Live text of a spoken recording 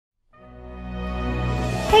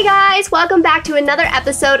Hey guys, welcome back to another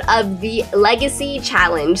episode of the Legacy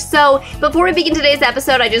Challenge. So before we begin today's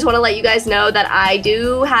episode, I just want to let you guys know that I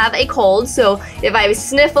do have a cold. So if I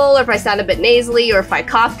sniffle or if I sound a bit nasally or if I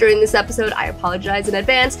cough during this episode, I apologize in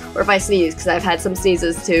advance, or if I sneeze, because I've had some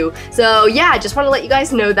sneezes too. So yeah, I just want to let you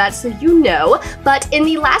guys know that so you know. But in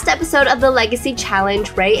the last episode of the Legacy Challenge,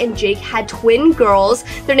 Ray and Jake had twin girls.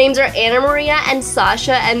 Their names are Anna Maria and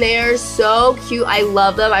Sasha, and they are so cute. I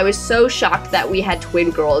love them. I was so shocked that we had twin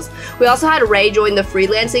girls. We also had Ray join the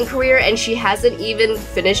freelancing career, and she hasn't even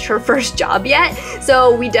finished her first job yet.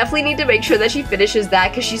 So we definitely need to make sure that she finishes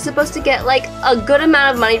that, because she's supposed to get like a good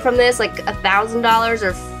amount of money from this, like $1,000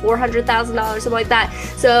 or $400,000, something like that.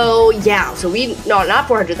 So yeah, no, not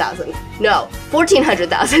 400,000. No,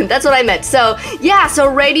 1400,000. That's what I meant. So yeah, so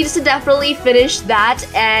Ray needs to definitely finish that.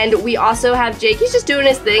 And we also have Jake. He's just doing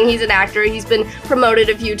his thing. He's an actor. He's been promoted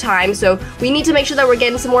a few times. So we need to make sure that we're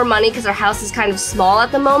getting some more money, because our house is kind of small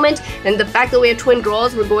at the moment. And the fact that we have twin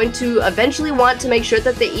girls, we're going to eventually want to make sure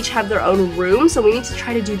that they each have their own room. So we need to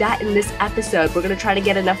try to do that in this episode. We're going to try to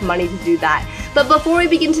get enough money to do that. But before we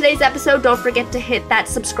begin today's episode, don't forget to hit that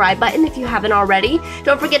subscribe button if you haven't already.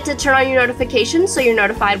 Don't forget to turn on your notifications so you're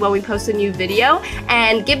notified when we post a new video.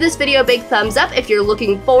 And give this video a big thumbs up if you're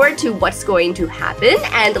looking forward to what's going to happen.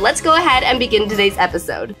 And let's go ahead and begin today's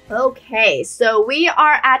episode. Okay, so we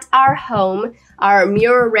are at our home, our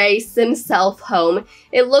Ray Sim-Self home.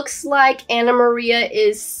 It looks like Anna Maria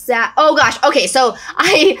is oh gosh, okay, so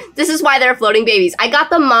this is why they're floating babies. I got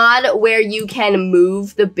the mod where you can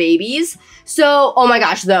move the babies. So, oh my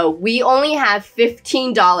gosh, though, we only have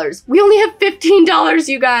 $15. We only have $15,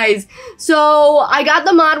 you guys. So I got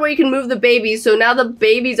the mod where you can move the babies, so now the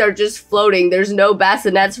babies are just floating. There's no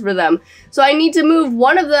bassinets for them. So I need to move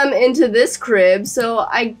one of them into this crib, so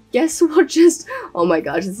I guess we'll just, oh my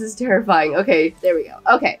gosh, this is terrifying. Okay, there we go.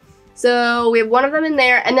 Okay, so we have one of them in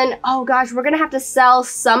there, and then, oh gosh, we're gonna have to sell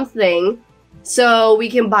something so we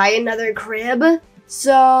can buy another crib.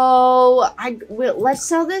 So let's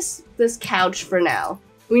sell this couch for now.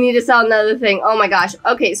 We need to sell another thing. Oh my gosh.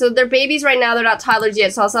 Okay, so they're babies right now. They're not toddlers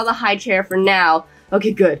yet, so I'll sell the high chair for now.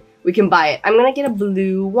 Okay, good. We can buy it. I'm gonna get a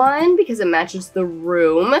blue one because it matches the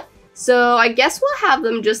room. So I guess we'll have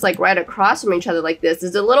them just like right across from each other like this.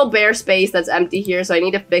 There's a little bare space that's empty here, so I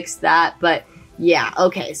need to fix that. But yeah,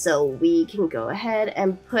 okay, so we can go ahead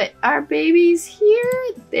and put our babies here.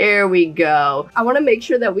 There we go. I want to make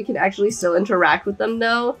sure that we can actually still interact with them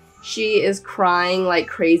though. She is crying like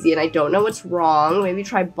crazy and I don't know what's wrong. Maybe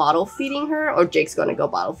try bottle feeding her, or Jake's gonna go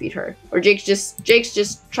bottle feed her. Or Jake's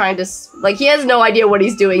just trying to, like, he has no idea what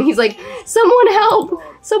he's doing. He's like, someone help!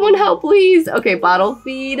 Someone help, please! Okay, bottle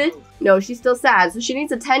feed. No, she's still sad, so she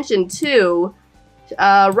needs attention too.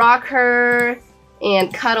 Rock her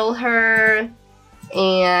and cuddle her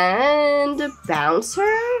and bounce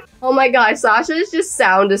her. Oh my gosh, Sasha is just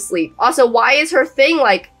sound asleep. Also, why is her thing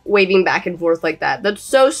like waving back and forth like that? That's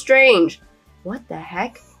so strange. What the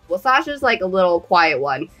heck? Well, Sasha's like a little quiet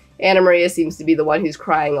one. Anna Maria seems to be the one who's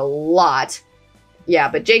crying a lot. Yeah,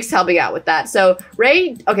 but Jake's helping out with that. So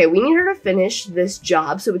Ray, okay, we need her to finish this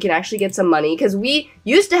job so we can actually get some money, because we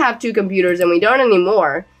used to have 2 computers and we don't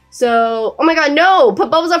anymore. So, oh my god, no!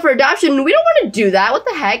 Put Bubbles up for adoption. We don't want to do that. What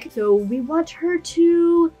the heck? So we want her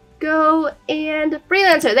to go and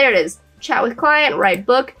freelance her. There it is. Chat with client, write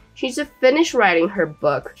book. She needs to finish writing her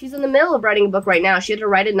book. She's in the middle of writing a book right now. She had to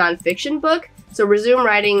write a nonfiction book. So resume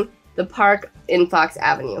writing The Park in Fox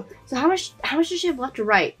Avenue. So how much does she have left to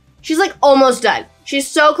write? She's like almost done. She's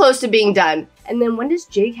so close to being done. And then when does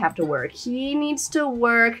Jake have to work? He needs to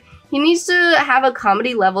work. He needs to have a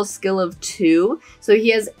comedy level skill of 2. So he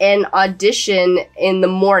has an audition in the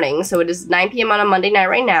morning. So it is 9 p.m. on a Monday night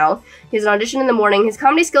right now. He has an audition in the morning. His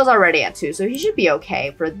comedy skill's already at 2, so he should be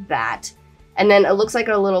okay for that. And then it looks like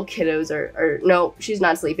our little kiddos no, she's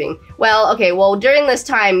not sleeping. Well, okay, well, during this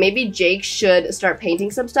time, maybe Jake should start painting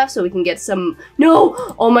some stuff so we can get some,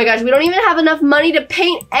 no! Oh my gosh, we don't even have enough money to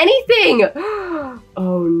paint anything!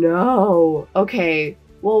 Oh no. Okay,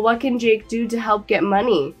 well, what can Jake do to help get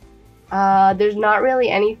money? There's not really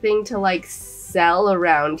anything to like sell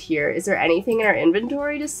around here. Is there anything in our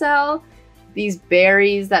inventory to sell? These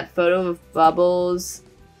berries, that photo of Bubbles.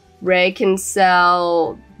 Ray can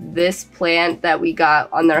sell this plant that we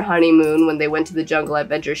got on their honeymoon when they went to the jungle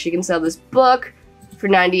adventure. She can sell this book for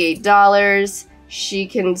 $98. She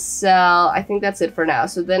can sell, I think that's it for now.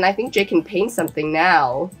 So then I think Jake can paint something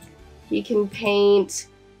now. He can paint,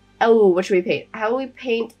 oh, what should we paint? How will we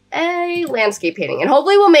paint a landscape painting? And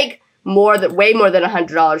hopefully we'll make way more than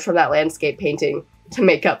 $100 from that landscape painting to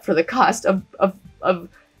make up for the cost of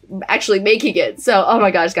actually making it. So, oh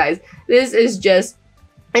my gosh, guys, this is just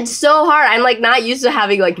It's so hard. I'm like not used to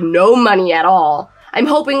having like no money at all. I'm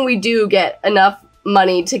hoping we do get enough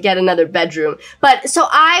money to get another bedroom. But so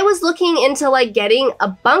I was looking into like getting a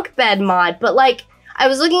bunk bed mod, but like I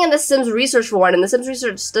was looking at the Sims Research for one, and the Sims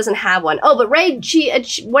Research doesn't have one. Oh, but Ray,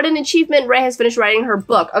 what an achievement. Ray has finished writing her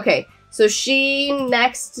book. Okay, so she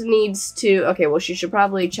next needs to, okay, well, she should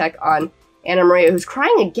probably check on Anna Maria, who's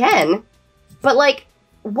crying again. But like,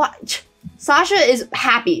 what? Sasha is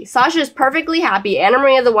happy. Sasha is perfectly happy. Anna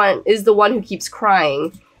Maria is the one who keeps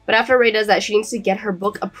crying. But after Ray does that, she needs to get her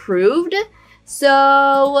book approved.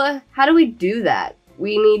 So how do we do that?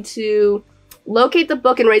 We need to locate the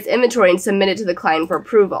book in Ray's inventory and submit it to the client for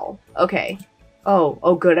approval. Okay.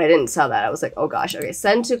 Oh, good. I didn't sell that. I was like, oh gosh. Okay,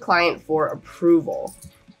 send to client for approval.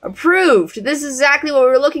 Approved. This is exactly what we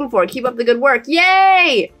were looking for. Keep up the good work.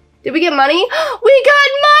 Yay! Did we get money? We got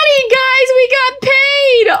money, guys! We got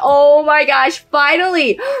paid! Oh my gosh,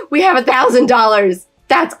 finally! We have $1,000.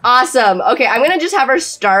 That's awesome. Okay, I'm gonna just have her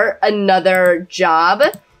start another job.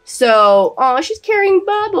 So, oh, she's carrying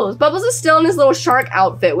Bubbles. Bubbles is still in his little shark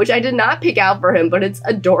outfit, which I did not pick out for him, but it's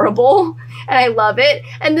adorable, and I love it.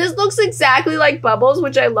 And this looks exactly like Bubbles,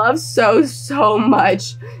 which I love so, so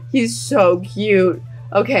much. He's so cute.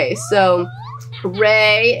 Okay, so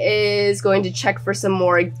Ray is going to check for some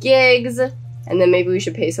more gigs, and then maybe we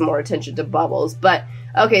should pay some more attention to Bubbles. But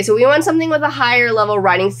okay, so we want something with a higher level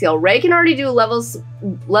writing skill. Ray can already do writing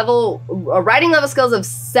level skills of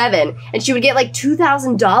 7, and she would get like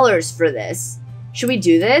 $2,000 for this. Should we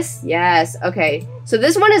do this? Yes. Okay. So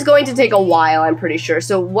this one is going to take a while, I'm pretty sure.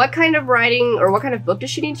 So what kind of writing or what kind of book does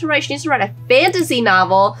she need to write? She needs to write a fantasy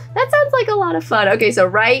novel. That sounds like a lot of fun. Okay, so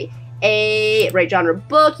write genre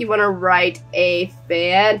book. You want to write a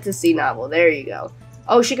fantasy novel. There you go.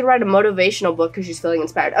 Oh, she could write a motivational book because she's feeling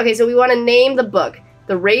inspired. Okay, so we want to name the book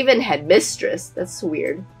The Raven Headmistress. That's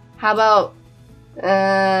weird. How about,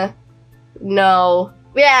 no.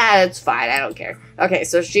 Yeah, it's fine. I don't care. Okay,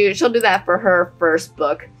 so she'll do that for her first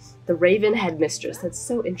book. The Raven Headmistress. That's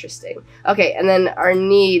so interesting. Okay, and then our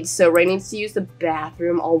needs. So Ray needs to use the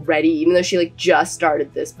bathroom already, even though she like just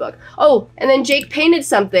started this book. Oh, and then Jake painted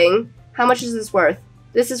something. How much is this worth?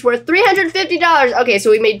 This is worth $350. Okay,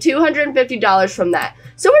 so we made $250 from that.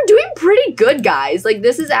 So we're doing pretty good, guys. Like,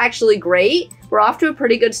 this is actually great. We're off to a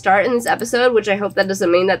pretty good start in this episode, which I hope that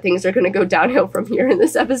doesn't mean that things are going to go downhill from here in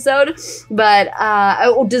this episode. But,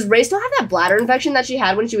 oh, does Ray still have that bladder infection that she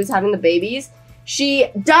had when she was having the babies? She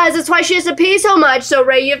does. That's why she has to pee so much. So,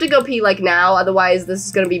 Ray, you have to go pee, like, now. Otherwise, this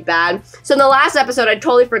is going to be bad. So, in the last episode, I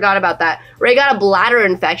totally forgot about that. Ray got a bladder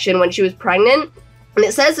infection when she was pregnant. And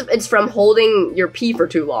it says it's from holding your pee for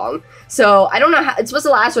too long. So, I don't know how, it's supposed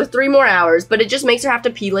to last for 3 more hours, but it just makes her have to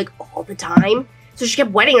pee, like, all the time. So she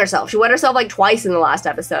kept wetting herself. She wet herself, like, twice in the last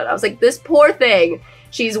episode. I was like, this poor thing.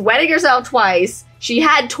 She's wetting herself twice. She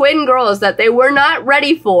had twin girls that they were not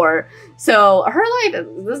ready for. So, her life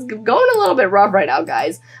is going a little bit rough right now,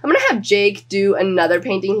 guys. I'm gonna have Jake do another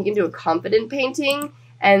painting. He can do a confident painting.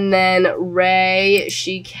 And then Ray,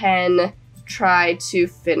 she can try to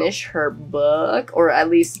finish her book, or at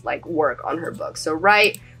least like work on her book. So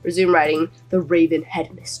resume writing The Raven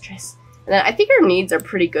Headmistress. And then I think her needs are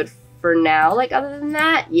pretty good for now, like other than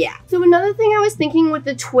that, yeah. So another thing I was thinking with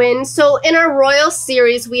the twins, so in our royal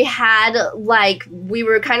series we had like, we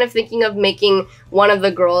were kind of thinking of making one of the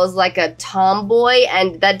girls like a tomboy,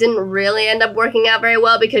 and that didn't really end up working out very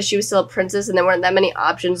well because she was still a princess and there weren't that many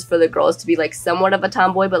options for the girls to be like somewhat of a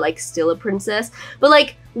tomboy but like still a princess. But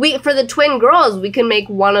like for the twin girls, we can make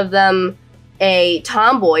one of them a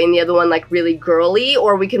tomboy and the other one like really girly,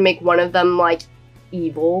 or we can make one of them like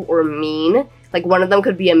evil or mean. Like, one of them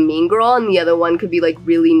could be a mean girl and the other one could be, like,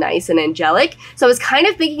 really nice and angelic. So I was kind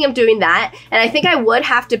of thinking of doing that, and I think I would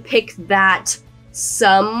have to pick that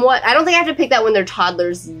somewhat. I don't think I have to pick that when they're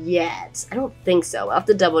toddlers yet. I don't think so. I'll have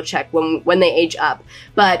to double check when they age up.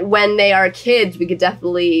 But when they are kids, we could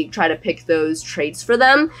definitely try to pick those traits for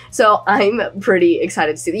them. So I'm pretty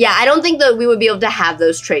excited to see that. Yeah, I don't think that we would be able to have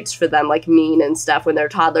those traits for them, like mean and stuff, when they're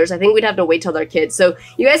toddlers. I think we'd have to wait till they're kids. So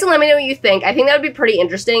you guys can let me know what you think. I think that would be pretty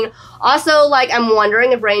interesting. Also, like, I'm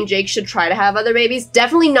wondering if Ray and Jake should try to have other babies.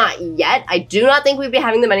 Definitely not yet. I do not think we'd be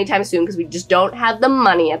having them anytime soon because we just don't have the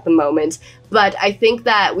money at the moment. But I think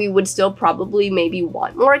that we would still probably maybe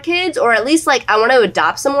want more kids, or at least, like, I want to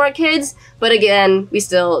adopt some more kids. But again, we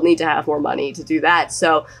still need to have more money to do that.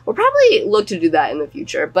 So we'll probably look to do that in the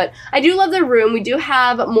future. But I do love their room. We do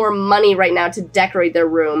have more money right now to decorate their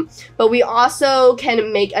room. But we also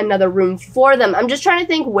can make another room for them. I'm just trying to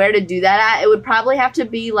think where to do that at. It would probably have to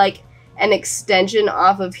be, like, an extension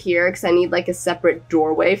off of here because I need, like, a separate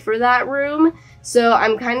doorway for that room. So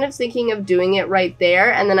I'm kind of thinking of doing it right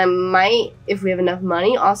there. And then I might, if we have enough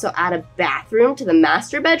money, also add a bathroom to the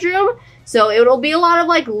master bedroom. So it'll be a lot of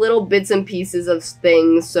like little bits and pieces of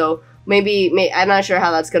things. So maybe I'm not sure how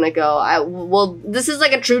that's gonna go. Well, this is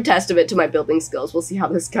like a true testament to my building skills. We'll see how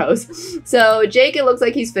this goes. So Jake, it looks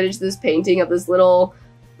like he's finished this painting of this little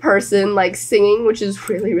person like singing, which is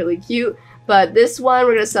really, really cute. But this one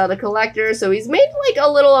we're gonna sell to collector, so he's made like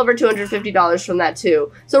a little over $250 from that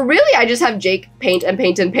too. So really I just have Jake paint and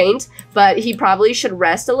paint and paint, but he probably should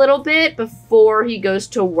rest a little bit before he goes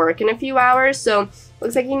to work in a few hours. So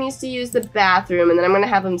looks like he needs to use the bathroom, and then I'm gonna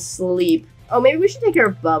have him sleep. Oh, maybe we should take care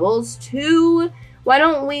of Bubbles too. Why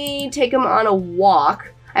don't we take him on a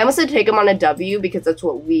walk? I almost said take him on a W because that's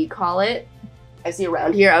what we call it. I see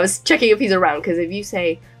around here. I was checking if he's around, because if you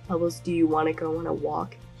say, Bubbles, do you want to go on a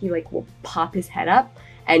walk? He like will pop his head up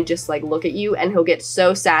and just like look at you, and he'll get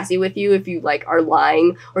so sassy with you if you like are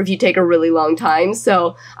lying or if you take a really long time.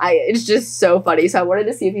 So it's just so funny. So I wanted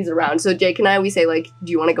to see if he's around. So Jake and I, we say like,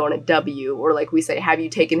 do you want to go on a W? Or like we say, have you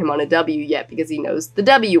taken him on a W yet? Because he knows the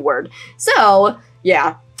W word. So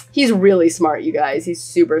yeah, he's really smart, you guys. He's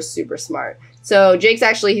super, super smart. So Jake's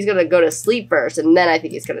actually, he's gonna go to sleep first, and then I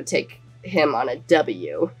think he's gonna take him on a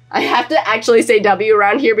W. I have to actually say W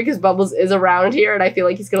around here because Bubbles is around here, and I feel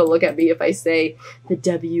like he's gonna look at me if I say the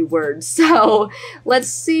W word. So let's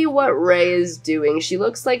see what Ray is doing. She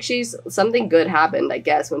looks like something good happened, I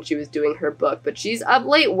guess, when she was doing her book, but she's up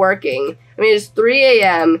late working. I mean, it's 3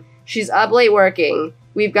 a.m. She's up late working.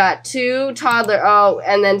 We've got 2 toddlers. Oh,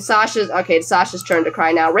 and then it's Sasha's turn to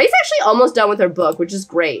cry now. Ray's actually almost done with her book, which is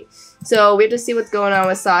great. So we have to see what's going on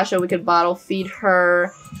with Sasha. We could bottle feed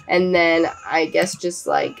her, and then I guess just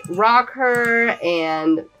like rock her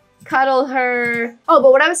and cuddle her. Oh,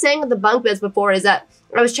 but what I was saying with the bunk beds before is that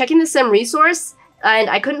I was checking the sim resource and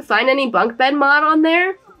I couldn't find any bunk bed mod on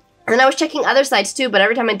there. And I was checking other sites too, but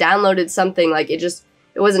every time I downloaded something, like it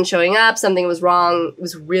wasn't showing up, something was wrong. It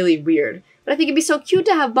was really weird. But I think it'd be so cute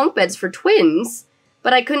to have bunk beds for twins,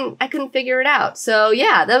 but I couldn't figure it out. So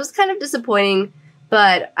yeah, that was kind of disappointing.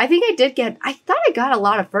 But I think I thought I got a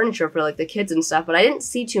lot of furniture for like the kids and stuff, but I didn't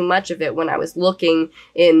see too much of it when I was looking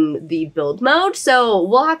in the build mode. So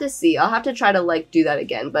we'll have to see. I'll have to try to like do that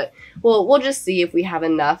again, but we'll just see if we have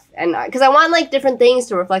enough. And because I want like different things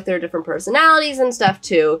to reflect their different personalities and stuff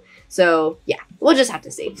too. So yeah, we'll just have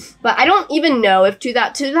to see. But I don't even know if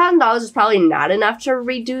 $2,000 is probably not enough to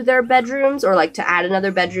redo their bedrooms, or like to add another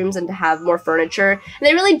bedrooms and to have more furniture. And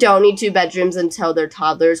they really don't need 2 bedrooms until they're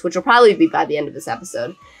toddlers, which will probably be by the end of this episode.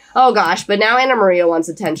 Oh gosh, but now Anna Maria wants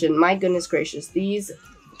attention. My goodness gracious, these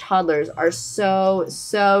toddlers are so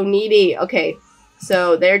needy. Okay,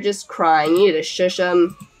 so they're just crying. You need to shush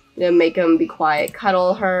them. You know, make them be quiet,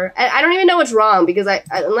 cuddle her. And I don't even know what's wrong, because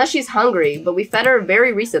unless she's hungry, but we fed her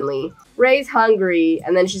very recently. Ray's hungry,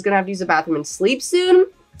 and then she's gonna have to use the bathroom and sleep soon.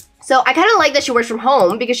 So I kind of like that she works from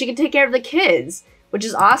home because she can take care of the kids, which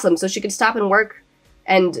is awesome. So she can stop and work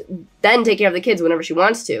and then take care of the kids whenever she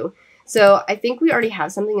wants to. So I think we already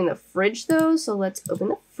have something in the fridge though. So let's open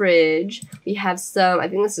the fridge. We have some, I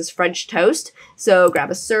think this is French toast. So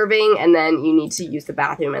grab a serving, and then you need to use the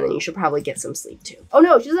bathroom, and then you should probably get some sleep too. Oh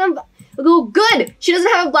no, she doesn't have, oh good. She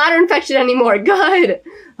doesn't have a bladder infection anymore. Good.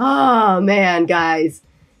 Oh man, guys.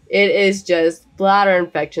 It is just, bladder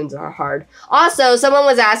infections are hard. Also, someone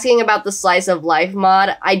was asking about the slice of life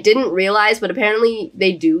mod. I didn't realize, but apparently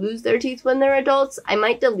they do lose their teeth when they're adults. I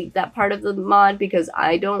might delete that part of the mod because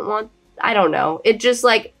I don't know. It just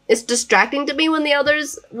like, it's distracting to me when the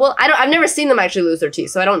others, well, I've never seen them actually lose their teeth,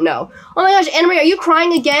 so I don't know. Oh my gosh, Anna Maria, are you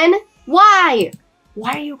crying again? Why?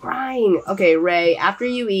 Why are you crying? Okay, Ray, after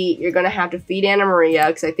you eat, you're gonna have to feed Anna Maria,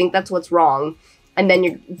 because I think that's what's wrong. And then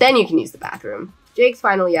you can use the bathroom. Jake's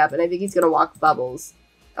finally up, and I think he's gonna walk Bubbles.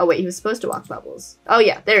 Oh wait, he was supposed to walk Bubbles. Oh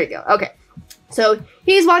yeah, there you go. Okay. So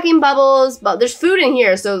he's walking Bubbles, but there's food in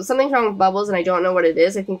here, so something's wrong with Bubbles, and I don't know what it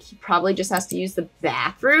is. I think he probably just has to use the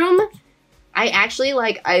bathroom. I actually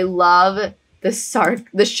I love the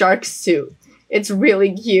shark suit. It's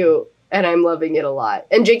really cute, and I'm loving it a lot.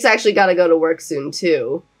 And Jake's actually gotta go to work soon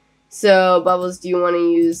too. So Bubbles, do you want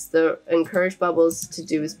to encourage Bubbles to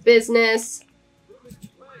do his business?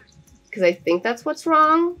 Because I think that's what's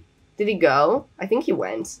wrong. Did he go? I think he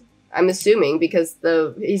went. I'm assuming, because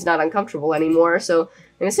he's not uncomfortable anymore. So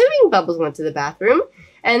I'm assuming Bubbles went to the bathroom.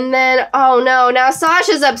 And then, oh no, now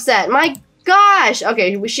Sasha's upset. My gosh.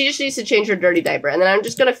 Okay, she just needs to change her dirty diaper. And then I'm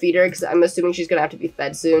just going to feed her, because I'm assuming she's going to have to be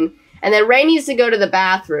fed soon. And then Ray needs to go to the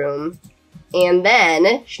bathroom. And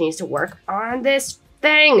then she needs to work on this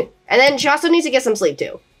thing. And then she also needs to get some sleep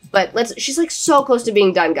too. But she's like so close to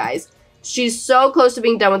being done, guys. She's so close to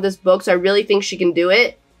being done with this book, so I really think she can do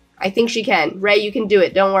it. I think she can. Ray, you can do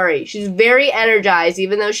it. Don't worry. She's very energized,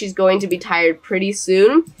 even though she's going to be tired pretty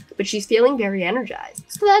soon. But she's feeling very energized.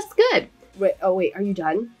 So that's good. Wait, oh wait, are you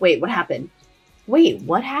done? Wait, what happened? Wait,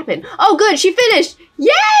 what happened? Oh, good, she finished.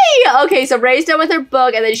 Yay! Okay, so Ray's done with her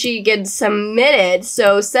book, and then she gets submitted.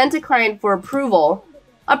 So sent to client for approval.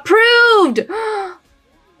 Approved!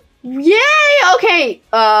 Yay! Okay,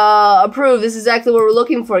 approved. This is exactly what we're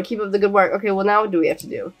looking for. Keep up the good work. Okay, well now what do we have to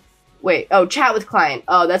do? Wait, oh, chat with client.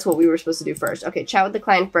 Oh, that's what we were supposed to do first. Okay, chat with the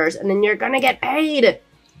client first, and then you're gonna get paid.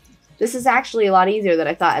 This is actually a lot easier than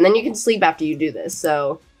I thought. And then you can sleep after you do this.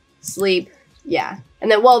 So, sleep, yeah. And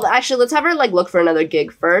then, well, actually, let's have her, like, look for another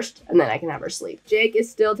gig first, and then I can have her sleep. Jake is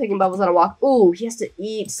still taking Bubbles on a walk. Ooh, he has to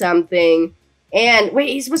eat something. And, wait,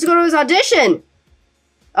 he's supposed to go to his audition.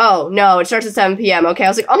 Oh, no, it starts at 7 p.m. Okay, I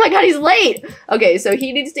was like, oh my god, he's late. Okay, so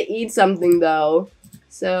he needs to eat something, though.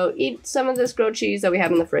 So, eat some of this grilled cheese that we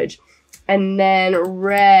have in the fridge. And then,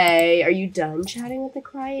 Ray, are you done chatting with the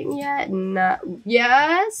client yet? Not.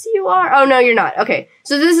 Yes, you are. Oh, no, you're not. Okay,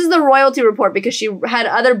 so this is the royalty report because she had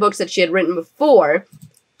other books that she had written before.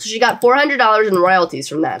 So she got $400 in royalties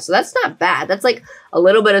from that. So that's not bad. That's like a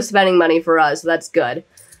little bit of spending money for us. So that's good.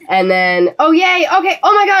 And then, oh, yay. Okay.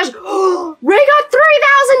 Oh, my gosh. Ray got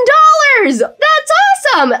 $3,000. That's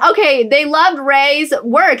awesome. Okay. They loved Ray's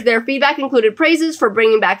work. Their feedback included praises for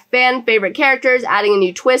bringing back fan favorite characters, adding a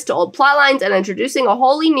new twist to old plot lines, and introducing a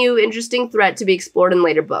wholly new, interesting threat to be explored in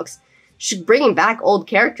later books. She's bringing back old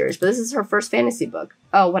characters, but this is her first fantasy book.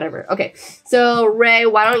 Oh, whatever. Okay. So, Ray,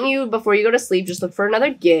 why don't you, before you go to sleep, just look for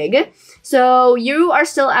another gig. So, you are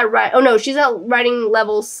still at oh no, she's at writing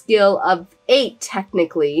level skill of 8,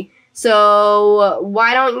 technically. So,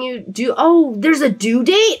 why don't you do, oh, there's a due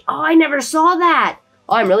date? Oh, I never saw that.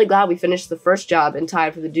 Oh, I'm really glad we finished the first job in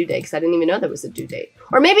time for the due date, because I didn't even know there was a due date.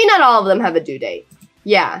 Or maybe not all of them have a due date.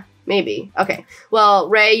 Yeah. Maybe. Okay. Well,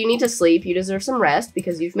 Ray, you need to sleep. You deserve some rest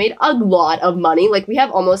because you've made a lot of money. Like, we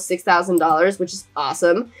have almost $6,000, which is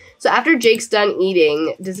awesome. So after Jake's done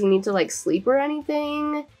eating, does he need to, like, sleep or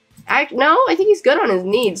anything? No, I think he's good on his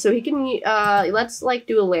needs. So he can, let's, like,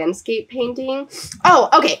 do a landscape painting. Oh,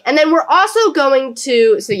 okay. And then we're also going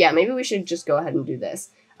to, so yeah, maybe we should just go ahead and do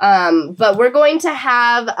this. But we're going to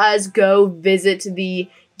have us go visit the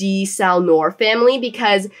Salnor family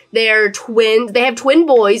because they're twins. They have twin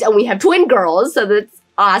boys and we have twin girls, so that's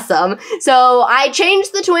awesome. So I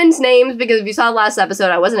changed the twins' names because if you saw the last episode,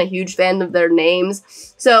 I wasn't a huge fan of their names.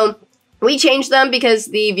 So we changed them because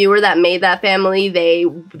the viewer that made that family,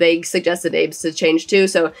 they suggested names to change too.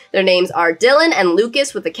 So their names are Dylan and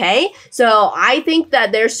Lucas with a K. So I think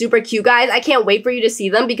that they're super cute, guys. I can't wait for you to see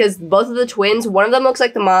them because both of the twins, one of them looks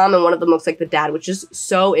like the mom and one of them looks like the dad, which is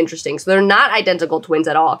so interesting. So they're not identical twins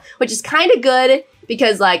at all, which is kind of good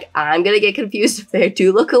because, like, I'm gonna get confused if they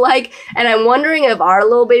do look alike. And I'm wondering if our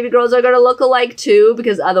little baby girls are gonna look alike too,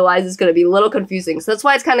 because otherwise it's gonna be a little confusing. So that's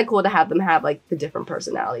why it's kind of cool to have them have, like, the different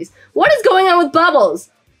personalities. What is going on with Bubbles?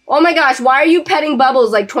 Oh my gosh, why are you petting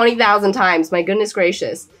Bubbles like 20,000 times? My goodness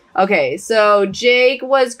gracious. Okay, so Jake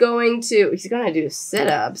was he's gonna do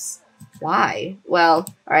sit-ups. Why? Well,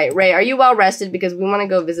 all right, Ray, are you well rested? Because we wanna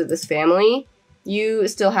go visit this family. You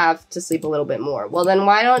still have to sleep a little bit more. Well, then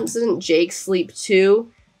why doesn't Jake sleep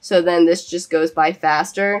too? So then this just goes by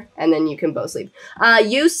faster, and then you can both sleep.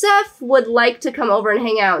 Yusuf would like to come over and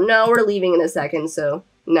hang out. No, we're leaving in a second, so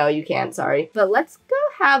no, you can't, sorry. But let's go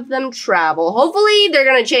have them travel. Hopefully they're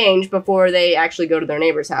gonna change before they actually go to their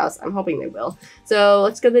neighbor's house. I'm hoping they will. So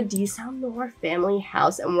let's go to the Salnor family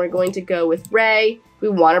house, and we're going to go with Ray. We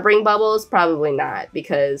want to bring Bubbles? Probably not,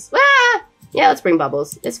 because, yeah, let's bring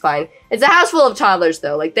Bubbles. It's fine. It's a house full of toddlers,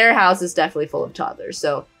 though. Like, their house is definitely full of toddlers.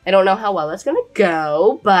 So, I don't know how well that's gonna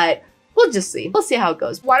go, but we'll just see. We'll see how it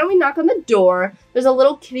goes. Why don't we knock on the door? There's a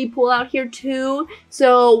little kiddie pool out here, too.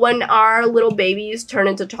 So, when our little babies turn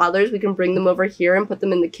into toddlers, we can bring them over here and put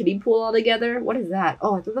them in the kiddie pool all together. What is that?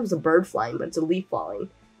 Oh, I thought that was a bird flying, but it's a leaf falling.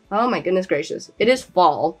 Oh, my goodness gracious. It is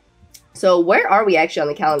fall. So, where are we actually on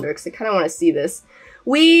the calendar? Because I kind of want to see this.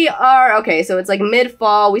 We are, okay, so it's like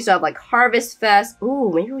mid-fall. We still have like Harvest Fest.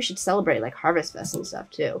 Ooh, maybe we should celebrate like Harvest Fest and stuff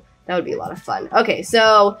too. That would be a lot of fun. Okay,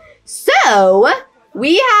 so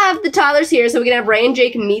we have the toddlers here, so we can have Ray and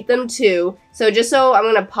Jake meet them too. So just so I'm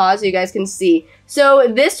gonna pause so you guys can see. So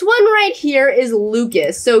this one right here is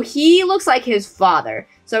Lucas. So he looks like his father.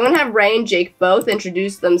 So I'm gonna have Ray and Jake both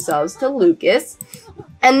introduce themselves to Lucas.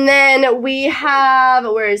 And then we have,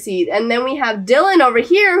 where is he? And then we have Dylan over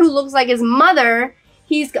here who looks like his mother.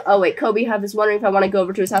 Oh wait, Kobe is wondering if I want to go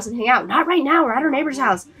over to his house and hang out. Not right now, we're at our neighbor's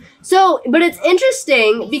house. So, but it's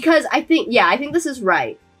interesting because I think this is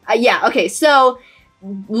right. Yeah, okay, so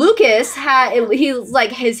Lucas he's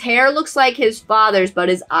like, his hair looks like his father's, but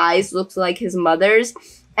his eyes looks like his mother's.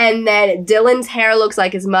 And then Dylan's hair looks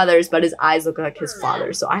like his mother's, but his eyes look like his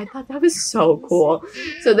father's. So I thought that was so cool.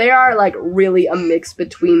 So they are like really a mix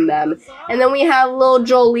between them. And then we have little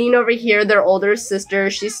Jolene over here, their older sister.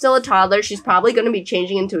 She's still a toddler. She's probably going to be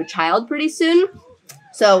changing into a child pretty soon.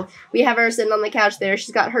 So we have her sitting on the couch there.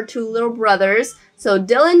 She's got her 2 little brothers. So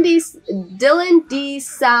Dylan D.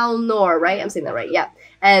 Salnor, right? I'm saying that right, yeah.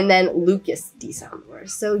 And then Lucas D. Salnor.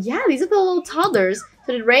 So yeah, these are the little toddlers.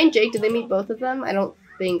 So did Ray and Jake, did they meet both of them? I don't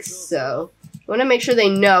think so. I want to make sure they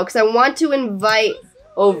know, because I want to invite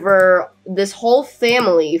over this whole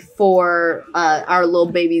family for our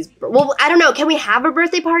little babies. Well, I don't know. Can we have a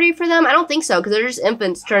birthday party for them? I don't think so, because they're just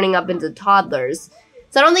infants turning up into toddlers.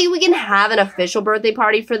 So I don't think we can have an official birthday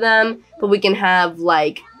party for them, but we can have,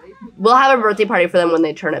 like, we'll have a birthday party for them when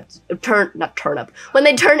they when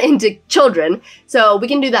they turn into children. So we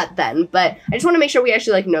can do that then. But I just want to make sure we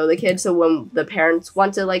actually, like, know the kids, so when the parents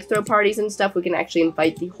want to, like, throw parties and stuff, we can actually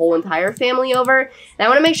invite the whole entire family over. And I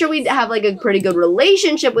want to make sure we have, like, a pretty good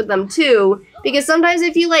relationship with them, too, because sometimes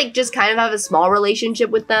if you, like, just kind of have a small relationship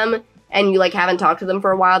with them, and you, like, haven't talked to them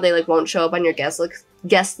for a while, they, like, won't show up on your guest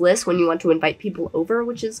list when you want to invite people over,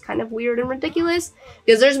 which is kind of weird and ridiculous.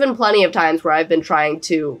 Because there's been plenty of times where I've been trying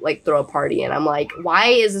to, like, throw a party, and I'm like, why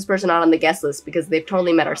is this person not on the guest list? Because they've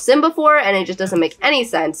totally met our sim before, and it just doesn't make any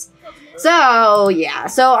sense. So, yeah.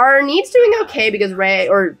 So, our Neat's doing okay because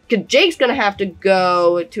Jake's gonna have to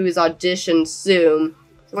go to his audition soon.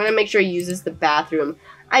 So, I'm gonna make sure he uses the bathroom.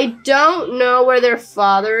 I don't know where their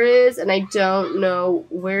father is, and I don't know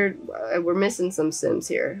where, we're missing some Sims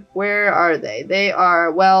here. Where are they? They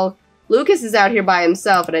are, well, Lucas is out here by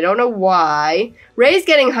himself, and I don't know why. Ray's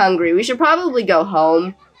getting hungry. We should probably go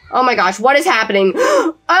home. Oh my gosh, what is happening?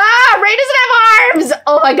 Ah, Ray doesn't have arms!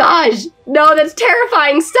 Oh my gosh, no, that's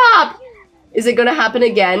terrifying, stop! Is it gonna happen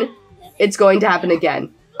again? It's going to happen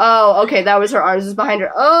again. Oh, okay, that was her arms was behind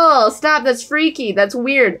her. Oh, stop, that's freaky, that's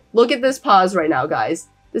weird. Look at this pause right now, guys.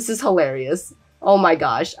 This is hilarious. Oh my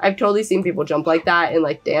gosh. I've totally seen people jump like that and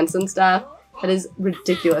like dance and stuff. That is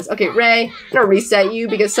ridiculous. Okay, Ray, I'm gonna reset you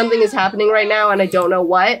because something is happening right now and I don't know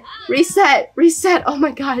what. Reset, reset. Oh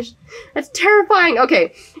my gosh. That's terrifying.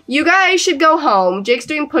 Okay, you guys should go home. Jake's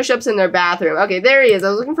doing push-ups in their bathroom. Okay, there he is. I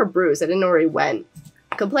was looking for Bruce. I didn't know where he went.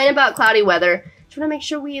 Complain about cloudy weather. Just wanna make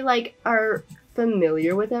sure we like are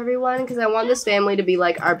familiar with everyone because I want this family to be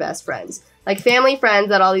like our best friends. Like family friends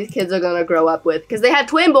that all these kids are gonna grow up with because they have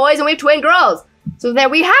twin boys and we have twin girls. So that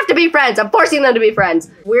we have to be friends. I'm forcing them to be friends.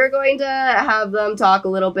 We're going to have them talk a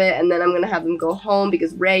little bit and then I'm gonna have them go home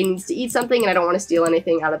because Ray needs to eat something and I don't want to steal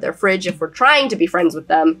anything out of their fridge if we're trying to be friends with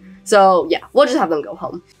them. So yeah, we'll just have them go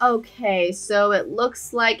home. Okay, so it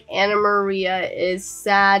looks like Anna Maria is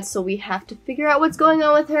sad, so we have to figure out what's going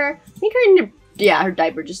on with her. I think her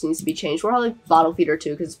diaper just needs to be changed. We'll probably bottle feed her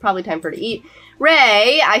too because it's probably time for her to eat.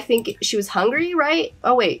 Ray, I think she was hungry, right?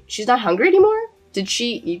 Oh wait, she's not hungry anymore? Did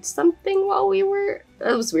she eat something while we were?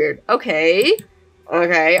 That was weird. Okay.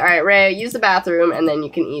 Okay, alright, Ray, use the bathroom and then you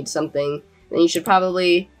can eat something. Then you should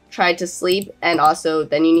probably try to sleep and also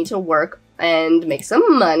then you need to work and make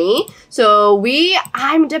some money. So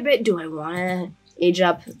I'm debating, do I want to age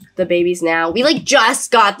up the babies now? We like just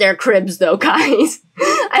got their cribs though, guys.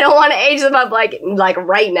 I don't want to age them up like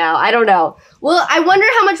right now. I don't know. Well, I wonder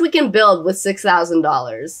how much we can build with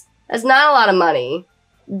 $6,000. That's not a lot of money.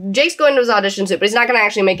 Jake's going to his audition too, but he's not going to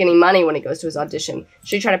actually make any money when he goes to his audition.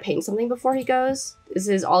 Should he try to paint something before he goes?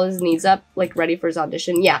 Is all his needs up, like ready for his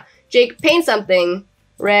audition? Yeah. Jake, paint something.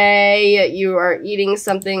 Ray, you are eating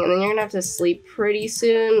something, and then you're going to have to sleep pretty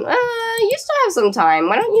soon. You still have some time.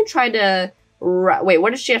 Why don't you try to... Wait,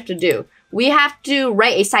 what does she have to do? We have to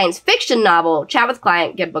write a science fiction novel, chat with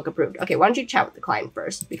client, get book approved. Okay, why don't you chat with the client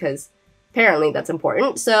first? Because apparently that's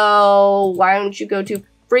important. So why don't you go to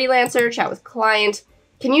freelancer, chat with client.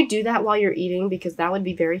 Can you do that while you're eating? Because that would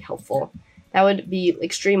be very helpful. That would be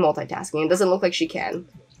extreme multitasking. It doesn't look like she can.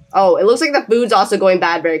 Oh, it looks like the food's also going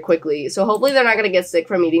bad very quickly. So hopefully they're not going to get sick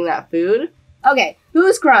from eating that food. Okay,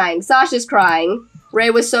 who's crying? Sasha's crying.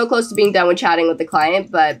 Ray was so close to being done with chatting with the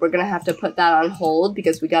client, but we're going to have to put that on hold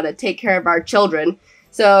because we got to take care of our children.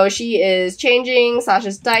 So she is changing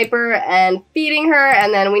Sasha's diaper and feeding her,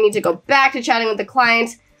 and then we need to go back to chatting with the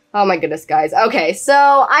client. Oh my goodness, guys. Okay,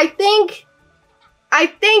 so I think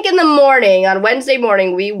in the morning, on Wednesday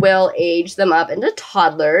morning, we will age them up into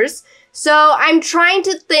toddlers. So I'm trying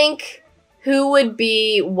to think who would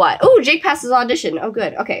be what? Oh, Jake passed his audition. Oh,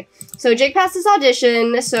 good. Okay. So Jake passed his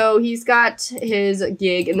audition. So he's got his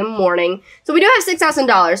gig in the morning. So we do have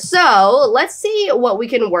 $6,000. So let's see what we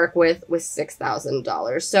can work with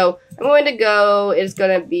 $6,000. So I'm going to go, it's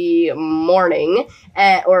going to be morning.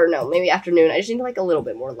 Or no, maybe afternoon. I just need like a little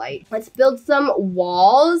bit more light. Let's build some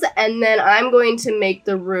walls. And then I'm going to make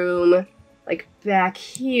the room like back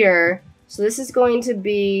here. So this is going to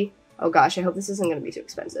be, oh gosh, I hope this isn't going to be too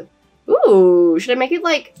expensive. Ooh, should I make it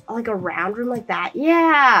like a round room like that?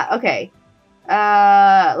 Yeah, okay.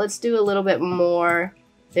 Let's do a little bit more.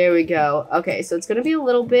 There we go. Okay, so it's gonna be a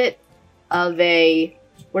little bit of a,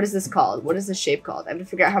 what is this called? What is this shape called? I have to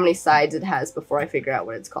figure out how many sides it has before I figure out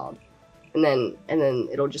what it's called. And then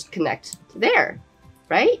it'll just connect to there,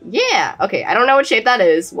 right? Yeah, okay, I don't know what shape that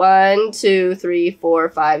is. 1, 2, 3, 4,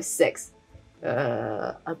 5, 6.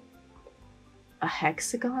 A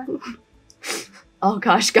hexagon? Oh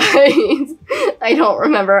gosh, guys, I don't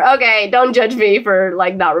remember. Okay, don't judge me for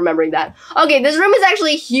like not remembering that. Okay, this room is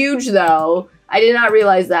actually huge though. I did not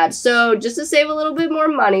realize that. So just to save a little bit more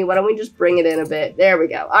money, why don't we just bring it in a bit? There we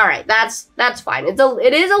go. All right, that's fine. It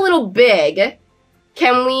is a little big.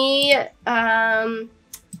 Can we, I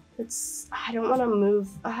don't want to move,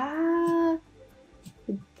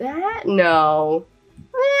 that? No.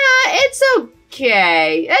 It's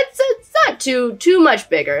okay. It's not too much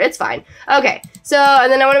bigger. It's fine. Okay. So,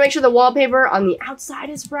 and then I want to make sure the wallpaper on the outside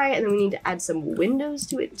is bright, and then we need to add some windows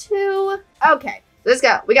to it too. Okay. So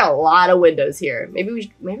we got a lot of windows here.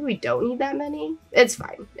 Maybe we don't need that many. It's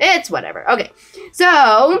fine. It's whatever. Okay.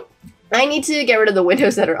 So, I need to get rid of the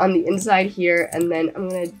windows that are on the inside here, and then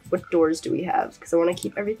what doors do we have? Because I want to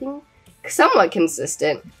keep everything somewhat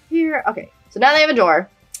consistent here. Okay. So now they have a door,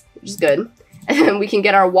 which is good. And then we can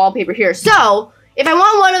get our wallpaper here. So, if I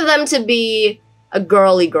want one of them to be a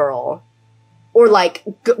girly girl, or like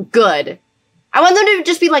good, I want them to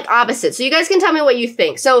just be like opposite. So you guys can tell me what you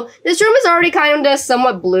think. So this room is already kind of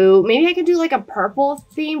somewhat blue. Maybe I could do like a purple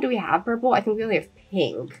theme. Do we have purple? I think we only have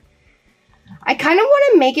pink. I kind of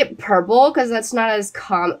want to make it purple because that's not as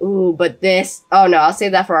common. Ooh, but this, oh no, I'll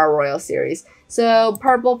save that for our royal series. So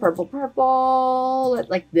purple, purple, purple,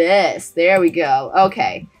 like this. There we go.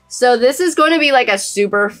 Okay. So this is going to be like a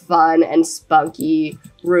super fun and spunky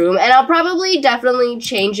room. And I'll probably definitely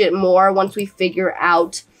change it more once we figure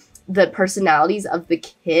out the personalities of the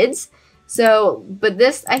kids. So, but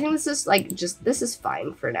this, I think this is like this is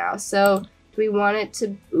fine for now. So do we want it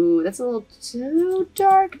to, ooh, that's a little too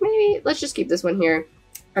dark maybe? Let's just keep this one here.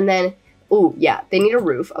 And then, ooh, yeah, they need a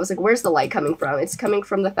roof. I was like, where's the light coming from? It's coming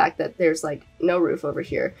from the fact that there's like no roof over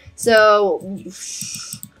here. So,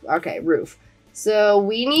 okay, roof. So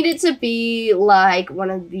we need it to be like one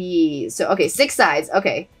of these. So, okay, 6 sides.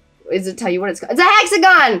 Okay. Does it tell you what it's called? It's a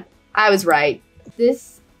hexagon! I was right.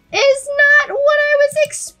 This is not what I was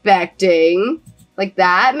expecting. Like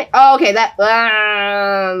that. Oh, okay, that.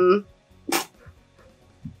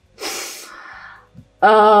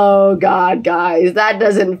 Oh, God, guys. That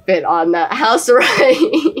doesn't fit on that house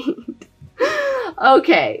right.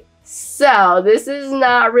 Okay. So, this is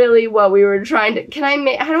not really what we were trying to, how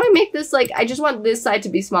do I make this, like, I just want this side to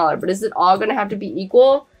be smaller, but is it all gonna have to be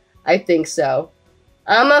equal? I think so.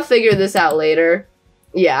 I'm gonna figure this out later.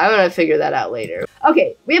 Yeah, I'm gonna figure that out later.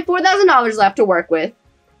 Okay, we have $4,000 left to work with.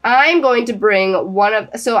 I'm going to bring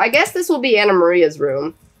so I guess this will be Anna Maria's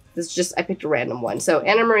room. I picked a random one. So,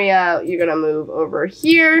 Anna Maria, you're gonna move over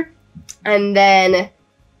here, and then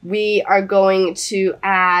we are going to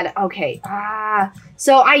add, okay,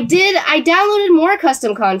 so I downloaded more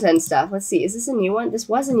custom content stuff. Let's see, is this a new one? This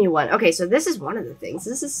was a new one. Okay, so this is one of the things.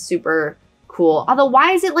 This is super cool. Although,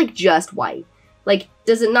 why is it like just white? Like,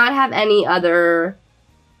 does it not have any other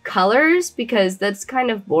colors? Because that's kind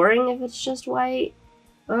of boring if it's just white.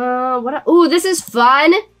 Ooh, this is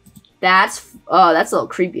fun. That's a little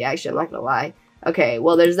creepy actually, I'm not gonna lie. Okay,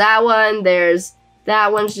 well there's that one,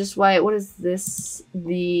 that one's just white. What is this?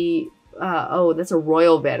 Oh, that's a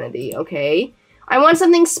royal vanity. Okay. I want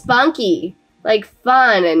something spunky, like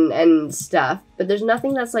fun and stuff. But there's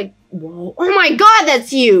nothing that's like, whoa. Oh my God,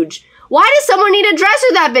 that's huge. Why does someone need a dresser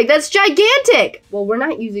that big? That's gigantic. Well, we're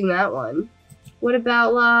not using that one. What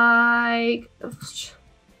about like,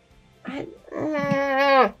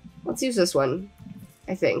 let's use this one,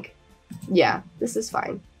 I think. Yeah, this is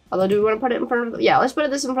fine. Although, do we want to put it in front of, yeah, let's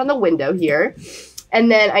put this in front of the window here.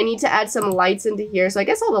 And then I need to add some lights into here. So I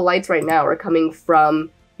guess all the lights right now are coming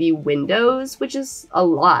from the windows, which is a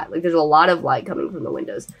lot. Like, there's a lot of light coming from the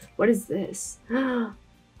windows. What is this?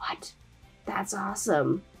 What? That's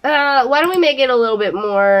awesome. Why don't we make it a little bit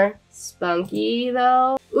more spunky,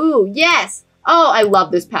 though? Ooh, yes! Oh, I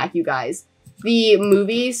love this pack, you guys. the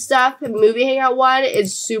movie stuff, movie hangout one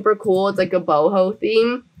is super cool. It's like a boho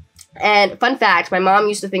theme. And fun fact, my mom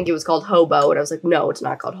used to think it was called hobo, and I was like, no, it's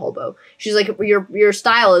not called hobo. She's like, your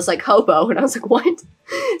style is like hobo, and I was like, what?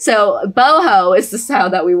 So boho is the style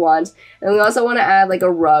that we want. And we also want to add like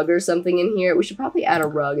a rug or something in here. We should probably add a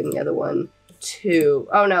rug in the other one too.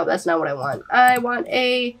 Oh no, that's not what I want. I want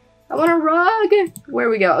a rug. Where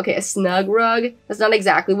we go? Okay, a snug rug. That's not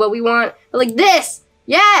exactly what we want, but like this.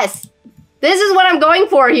 Yes! This is what I'm going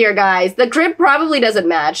for here, guys. The crib probably doesn't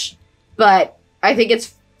match, but I think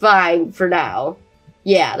it's fine for now.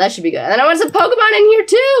 Yeah, that should be good. And then I want some Pokemon in here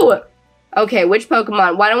too. Okay, which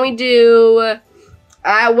Pokemon? Why don't we do...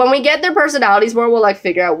 when we get their personalities more, we'll like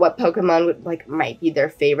figure out what Pokemon would like might be their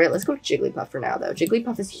favorite. Let's go with Jigglypuff for now, though.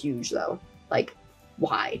 Jigglypuff is huge, though. Like,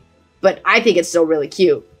 why? But I think it's still really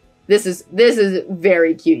cute. This is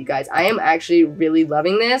very cute, you guys. I am actually really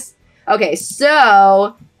loving this. Okay,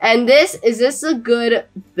 so, and is this a good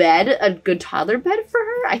bed? A good toddler bed for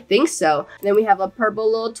her? I think so. And then we have a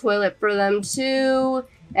purple little toilet for them too.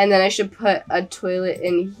 And then I should put a toilet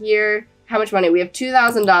in here. How much money? We have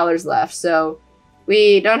 $2,000 left, so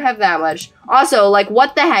we don't have that much. Also, like,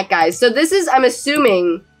 what the heck, guys? So this is, I'm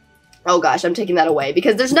assuming, oh gosh, I'm taking that away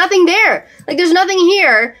because there's nothing there. Like, there's nothing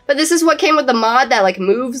here, but this is what came with the mod that, like,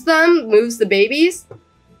 moves the babies.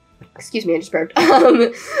 Excuse me, I just burped.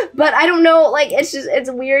 But I don't know, like, it's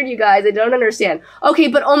weird, you guys. I don't understand. Okay,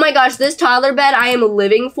 but oh my gosh, this toddler bed I am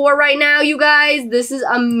living for right now, you guys. This is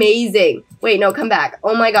amazing. Wait, no, come back.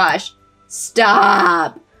 Oh my gosh.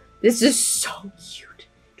 Stop. This is so cute.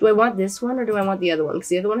 Do I want this one or do I want the other one? Because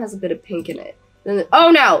the other one has a bit of pink in it. Oh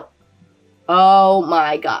no. Oh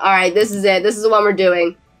my god. All right, this is it. This is the one we're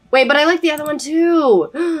doing. Wait, but I like the other one too.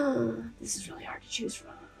 This is really hard to choose from.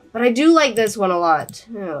 But I do like this one a lot,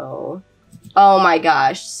 too. Oh my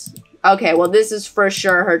gosh. Okay, well, this is for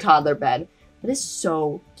sure her toddler bed. That is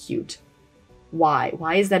so cute. Why?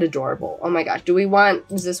 Why is that adorable? Oh my gosh.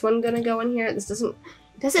 Is this one gonna go in here? This does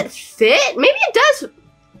it fit? Maybe it does.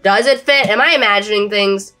 Does it fit? Am I imagining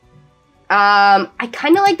things? I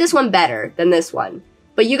kind of like this one better than this one.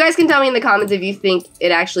 But you guys can tell me in the comments if you think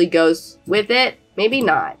it actually goes with it. Maybe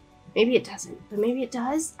not. Maybe it doesn't. But maybe it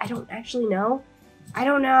does? I don't actually know. I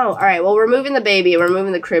don't know. All right, well, we're moving the baby. We're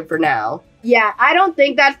moving the crib for now. Yeah, I don't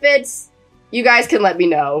think that fits. You guys can let me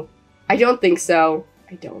know. I don't think so.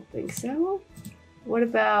 I don't think so. What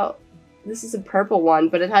about... This is a purple one,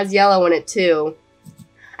 but it has yellow in it, too.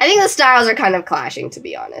 I think the styles are kind of clashing, to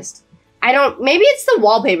be honest. Maybe it's the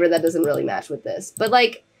wallpaper that doesn't really match with this. But,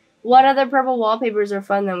 like, what other purple wallpapers are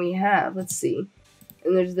fun that we have? Let's see.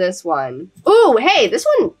 And there's this one. Ooh, hey, this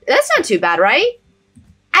one, that's not too bad, right?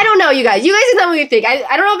 I don't know, you guys. You guys can tell me what you think.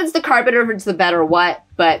 I don't know if it's the carpet or if it's the bed or what,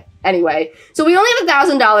 but anyway. So we only have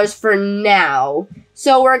 $1,000 for now.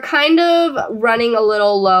 So we're kind of running a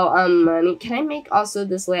little low on money. Can I make also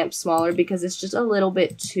this lamp smaller because it's just a little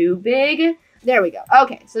bit too big? There we go.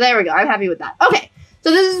 Okay, so there we go. I'm happy with that. Okay, so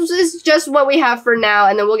this is just what we have for now,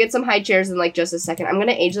 and then we'll get some high chairs in like just a second. I'm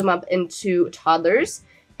gonna age them up into toddlers,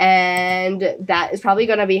 and that is probably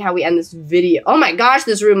gonna be how we end this video. Oh my gosh,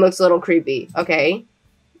 this room looks a little creepy. Okay.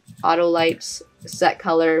 Auto lights, set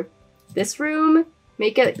color. This room,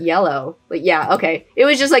 make it yellow. Like, yeah, okay. It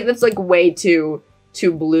was just like, that's like way too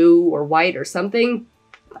blue or white or something.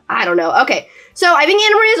 I don't know. Okay, so I think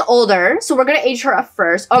Anna Maria is older, so we're gonna age her up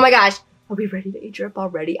first. Oh my gosh, are we ready to age her up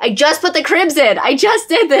already? I just put the cribs in. I just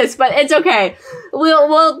did this, but it's okay.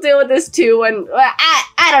 We'll deal with this too when,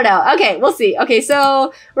 I don't know. Okay, we'll see. Okay,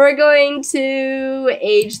 so we're going to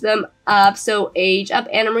age them up. So age up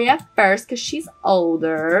Anna Maria first because she's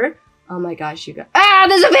older. Oh my gosh, you guys. Ah,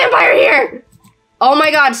 there's a vampire here. Oh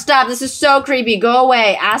my god, stop. This is so creepy. Go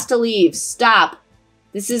away. Ask to leave. Stop.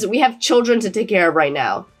 We have children to take care of right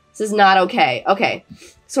now. This is not okay. Okay,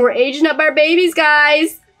 so we're aging up our babies,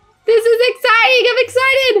 guys. This is exciting. I'm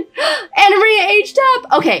excited. Anna Maria aged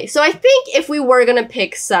up. Okay, so I think if we were going to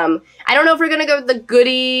pick some, I don't know if we're going to go with the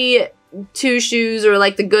goody two shoes or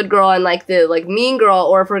like the good girl and like the mean girl,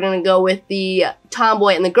 or if we're going to go with the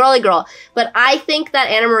tomboy and the girly girl. But I think that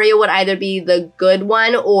Anna Maria would either be the good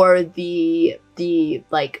one or the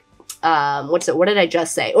like, what did I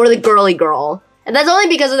just say? Or the girly girl. And that's only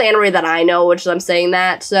because of the Anna Maria that I know, which I'm saying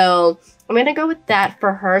that. So I'm going to go with that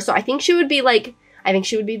for her. So I think she would be like,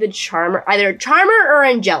 the Charmer, either Charmer or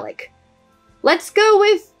Angelic. Let's go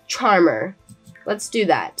with Charmer. Let's do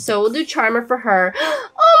that. So we'll do Charmer for her. Oh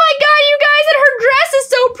my god, you guys, and her dress is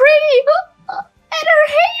so pretty. And her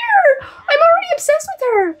hair. I'm already obsessed with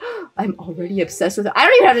her. I'm already obsessed with her. I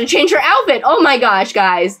don't even have to change her outfit. Oh my gosh,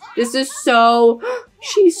 guys. This is so,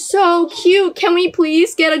 she's so cute. Can we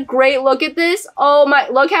please get a great look at this? Oh my,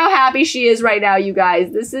 look how happy she is right now, you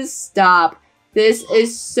guys. This is, stop. This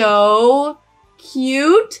is so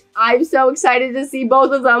cute. I'm so excited to see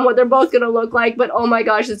both of them, what they're both gonna look like, but oh my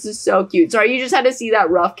gosh, this is so cute. Sorry, you just had to see that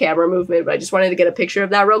rough camera movement, but I just wanted to get a picture of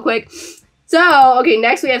that real quick. So, okay,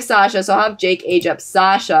 next we have Sasha. So I'll have Jake age up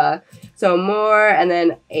Sasha. So more, and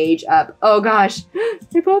then age up. Oh gosh,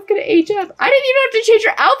 they're both gonna age up. I didn't even have to change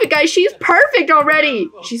her outfit, guys. She's perfect already.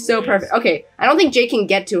 She's so perfect. Okay, I don't think Jake can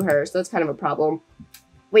get to her, so that's kind of a problem.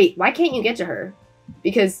 Wait, why can't you get to her?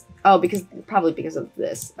 Because, oh, probably because of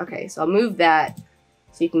this. Okay, so I'll move that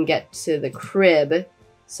so you can get to the crib.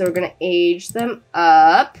 So we're gonna age them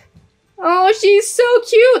up. Oh, she's so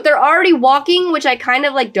cute. They're already walking, which I kind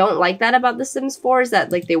of like don't like that about The Sims 4 is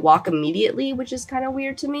that like they walk immediately, which is kind of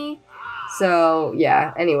weird to me. So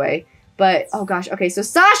yeah, anyway. But oh gosh, okay, so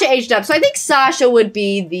Sasha aged up. So I think Sasha would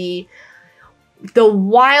be the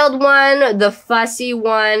wild one, the fussy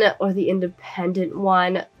one, or the independent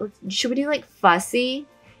one. Should we do like fussy?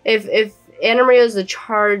 If Anna Maria is the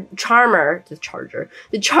charmer,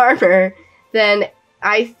 then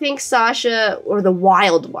I think Sasha or the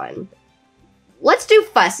wild one. Let's do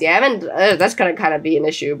fussy. I haven't, that's gonna kind of be an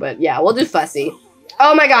issue, but yeah, we'll do fussy.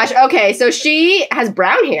 Oh my gosh, okay, so she has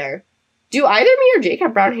brown hair. Do either me or Jake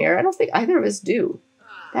have brown hair? I don't think either of us do.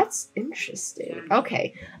 That's interesting.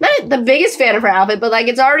 Okay. Not the biggest fan of her outfit, but like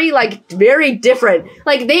it's already like very different.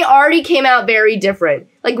 Like they already came out very different.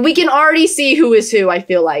 Like we can already see who is who, I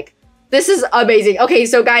feel like. This is amazing. Okay,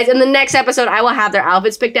 so guys, in the next episode, I will have their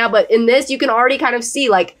outfits picked out, but in this, you can already kind of see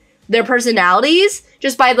like their personalities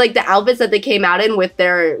just by like the outfits that they came out in with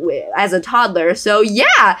their as a toddler. So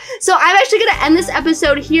yeah, so I'm actually gonna end this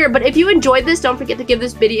episode here, but if you enjoyed this, don't forget to give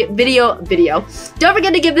this don't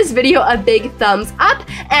forget to give this video a big thumbs up,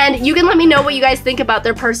 and you can let me know what you guys think about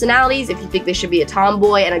their personalities, if you think they should be a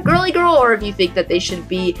tomboy and a girly girl, or if you think that they should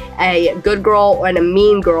be a good girl and a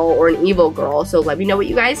mean girl or an evil girl. So let me know what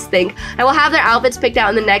you guys think. I will have their outfits picked out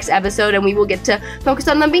in the next episode, and we will get to focus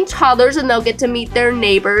on them being toddlers, and they'll get to meet their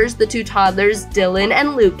neighbors, the two toddlers, Dylan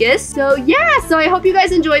and Lucas. So yeah, so I hope you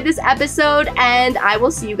guys enjoyed this episode, and I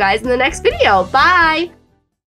will see you guys in the next video. Bye!